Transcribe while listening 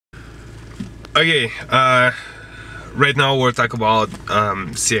Okay, right now we're talking about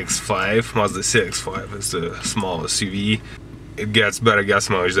CX-5. Mazda CX-5 is the small SUV. It gets better gas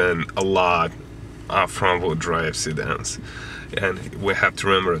mileage than a lot of front-wheel drive sedans. And we have to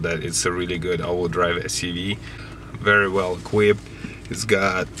remember that it's a really good all-wheel drive SUV. Very well equipped. It's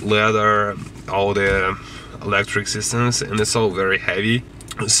got leather, all the electric systems, and it's all very heavy.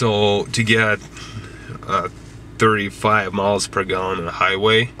 So to get 35 miles per gallon on the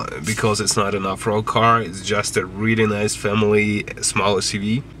highway, because it's not an off-road car, it's just a really nice family small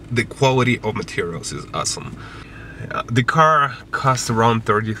SUV. The quality of materials is awesome. The car costs around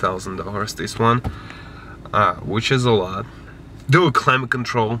 $30,000, this one, which is a lot. Dual climate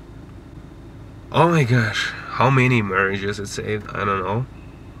control. Oh my gosh, how many marriages it saved? I don't know.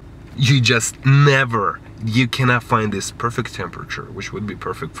 You just never, you cannot find this perfect temperature, which would be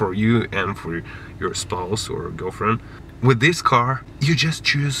perfect for you and for your spouse or girlfriend. With this car, you just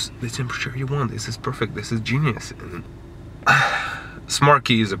choose the temperature you want. This is perfect, this is genius. And Smart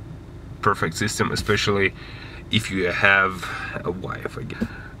Key is a perfect system, especially if you have a wife, I guess.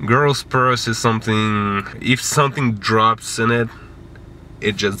 Girl's purse is something, if something drops in it,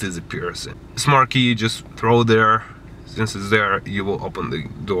 it just disappears. Smart Key, you just throw there. Since it's there, you will open the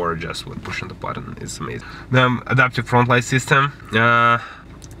door just with pushing the button. It's amazing. The adaptive front light system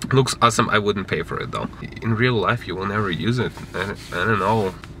looks awesome. I wouldn't pay for it though. In real life, you will never use it. I don't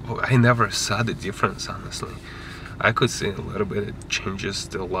know. I never saw the difference, honestly. I could see a little bit. It changes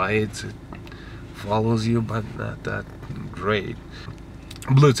the lights. It follows you, but not that great.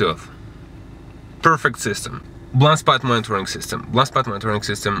 Bluetooth. Perfect system. Blind spot monitoring system. Blind spot monitoring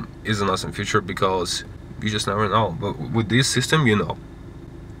system is an awesome feature because you just never know. But with this system, you know.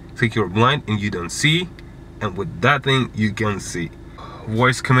 Think you're blind and you don't see, and with that thing, you can see.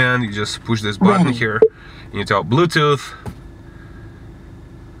 Voice command, you just push this button here, and you tell Bluetooth.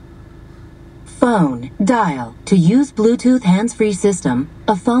 Phone, dial. To use Bluetooth hands-free system,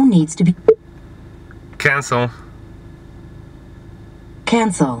 a phone needs to be... Cancel.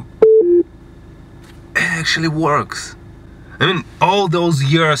 Cancel. It actually works. I mean, all those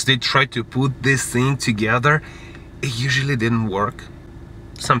years they tried to put this thing together, it usually didn't work.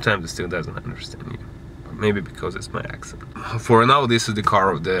 Sometimes it still doesn't understand you. But maybe because it's my accent. For now, this is the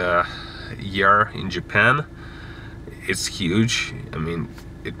car of the year in Japan. It's huge. I mean,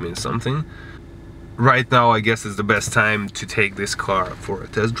 it means something. Right now, I guess is the best time to take this car for a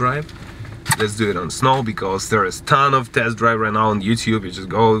test drive. Let's do it on snow, because there is a ton of test drive right now on YouTube. You just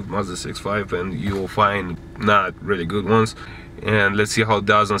go Mazda CX-5 and you will find not really good ones. And let's see how it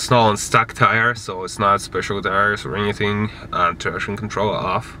does on snow on stock tire, so it's not special tires or anything. Traction control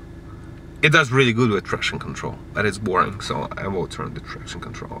off. It does really good with traction control, but it's boring, so I will turn the traction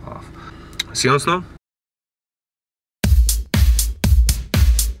control off. See you on snow.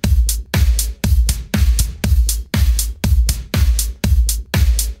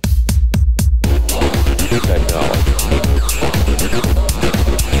 Technology.